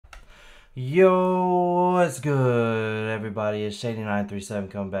Yo, what's good, everybody? It's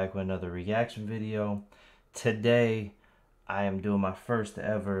Shady937 coming back with another reaction video. Today, I am doing my first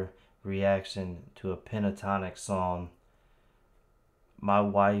ever reaction to a Pentatonix song. My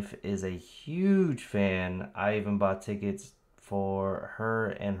wife is a huge fan. I even bought tickets for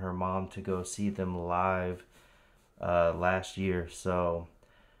her and her mom to go see them live last year. So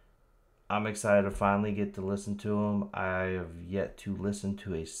I'm excited to finally get to listen to them. I have yet to listen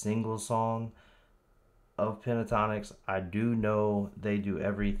to a single song of Pentatonix. I do know they do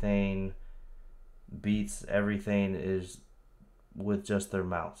everything, beats, everything is with just their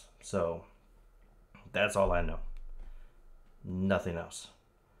mouths. So that's all I know. Nothing else.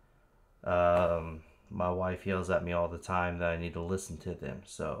 My wife yells at me all the time that I need to listen to them.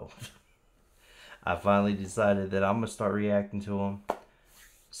 So I finally decided that I'm going to start reacting to them.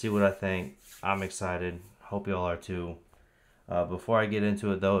 See what I think. I'm excited. Hope y'all are too. Before I get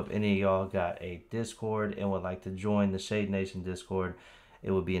into it though, if any of y'all got a Discord and would like to join the Shade Nation Discord,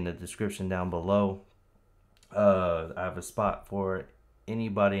 it will be in the description down below. I have a spot for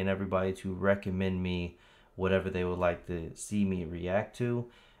anybody and everybody to recommend me whatever they would like to see me react to.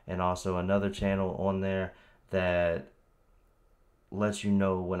 And also another channel on there that lets you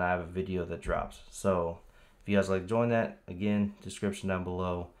know when I have a video that drops. So if you guys like to join that, again, description down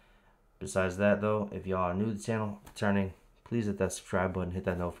below. Besides that though, if y'all are new to the channel, returning, please hit that subscribe button, hit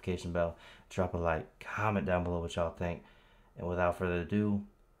that notification bell, drop a like, comment down below what y'all think. And without further ado,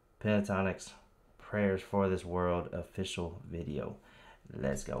 Pentatonix, Prayers for This World official video.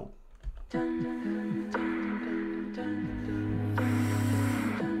 Let's go.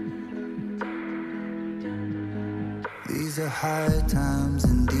 These are hard times,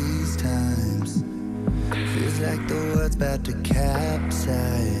 and these times feels like the world's about to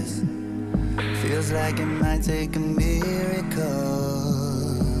capsize. Feels like it might take a miracle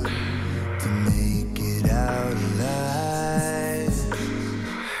to make it out alive.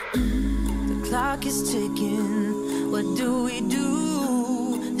 The clock is ticking, what do we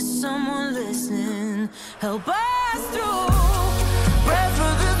do? Is someone listening? Help us through. Prayers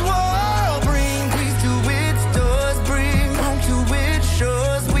for this world, bring peace to its doors, bring home to its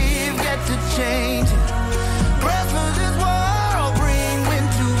shores. We've got to change it. Prayers for this world, bring wind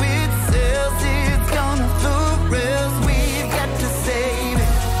to its sails. It's gonna float rails. We've got to save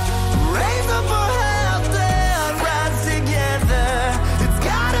it. Raise up our health and rise together. It's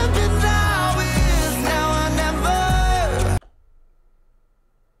gotta be now, it's now or never.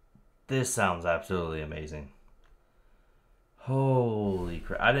 This sounds absolutely amazing. Holy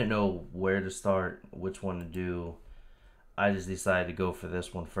crap. I didn't know where to start, which one to do. I just decided to go for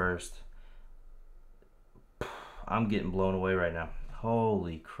this one first. I'm getting blown away right now.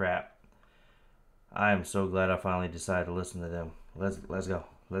 Holy crap. I am so glad I finally decided to listen to them. Let's go.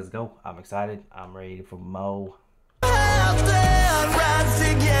 Let's go. I'm excited. I'm ready for more. Out there, rise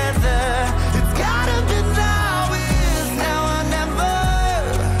together. It's gotta be now, it's now or never.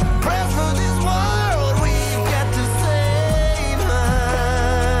 Prayers for this world, we've got to save us.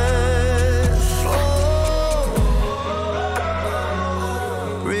 Oh,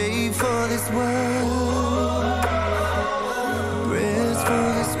 pray for this world. Prayers for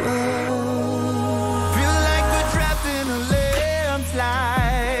this world. Feel like we're trapped in a landslide.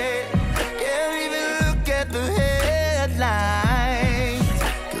 Can't even look at the headlines.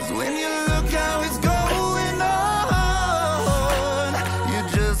 'Cause when you look how it's going on, you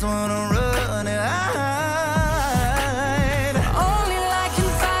just wanna run and hide. Only light can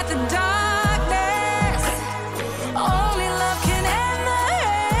fight the darkness. Only love can end the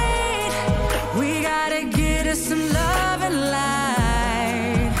hate. We gotta get us some love and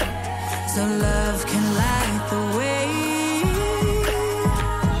light, so love can light the way.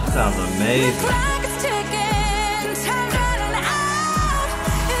 Sounds The amazing. clock is ticking, time's running out.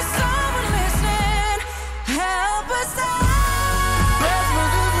 Is someone listening? Help us out. Prayers for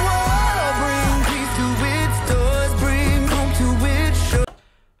this world, bring peace to its doors, bring home to its shores.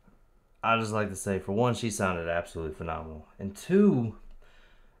 I just like to say, for one, she sounded absolutely phenomenal. And two,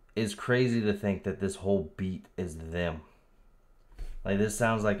 it's crazy to think that this whole beat is them. Like, this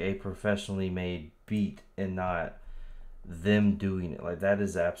sounds like a professionally made beat and not them doing it. Like, that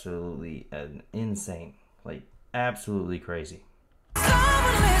is absolutely insane. Like, absolutely crazy.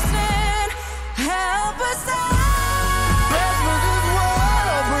 Someone listening, help us out. Prayers for this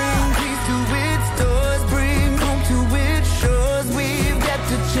world, bring peace to its doors, bring home to its shores. We've got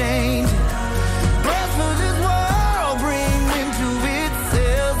to change it. Prayers for this world, bring wind to its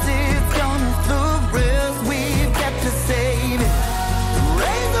sails. It's gonna float rails. We've got to save it.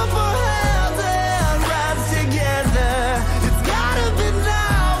 Raise up our hands and rise together. It's gotta be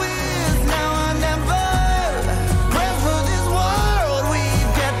now, it's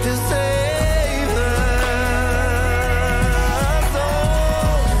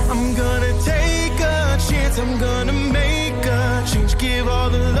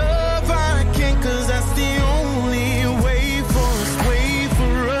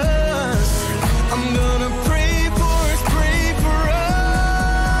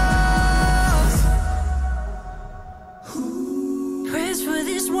for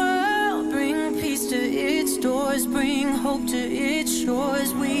this world, bring peace to its doors, bring hope to its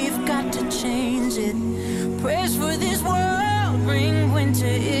shores. We've got to change it. Prayers for this world, bring wind to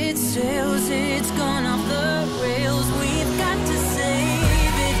its sails. It's gone off the rails. We've got to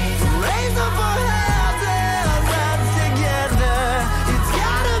save it. Raise up our hands and stand together. It's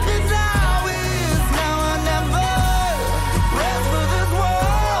gotta be now, it's now or never. Rest for this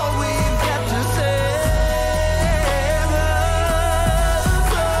world, we've got to save us.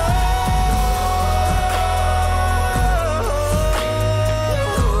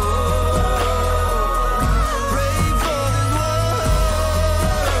 Pray for this world.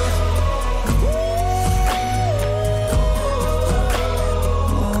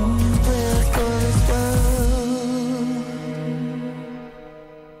 Prayers for this world.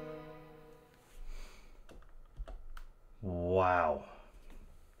 Wow.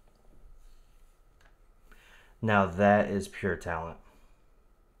 Now that is pure talent.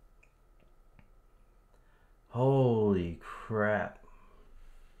 Holy crap.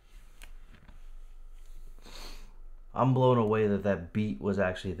 I'm blown away that that beat was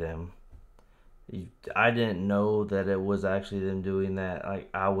actually them. I didn't know that it was actually them doing that. Like,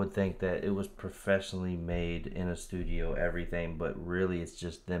 I would think that it was professionally made in a studio, everything, but really it's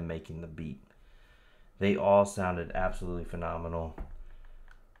just them making the beat. They all sounded absolutely phenomenal.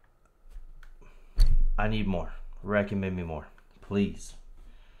 I need more. Recommend me more, please.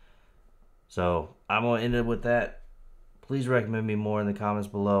 So I'm gonna end it with that. Please recommend me more in the comments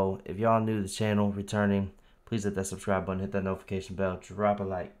below. If y'all new to the channel, returning, please hit that subscribe button, hit that notification bell, drop a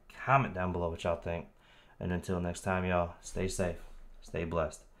like, comment down below what y'all think. And until next time, y'all, stay safe, stay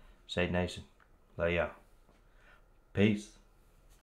blessed. Shade Nation, love y'all. Peace.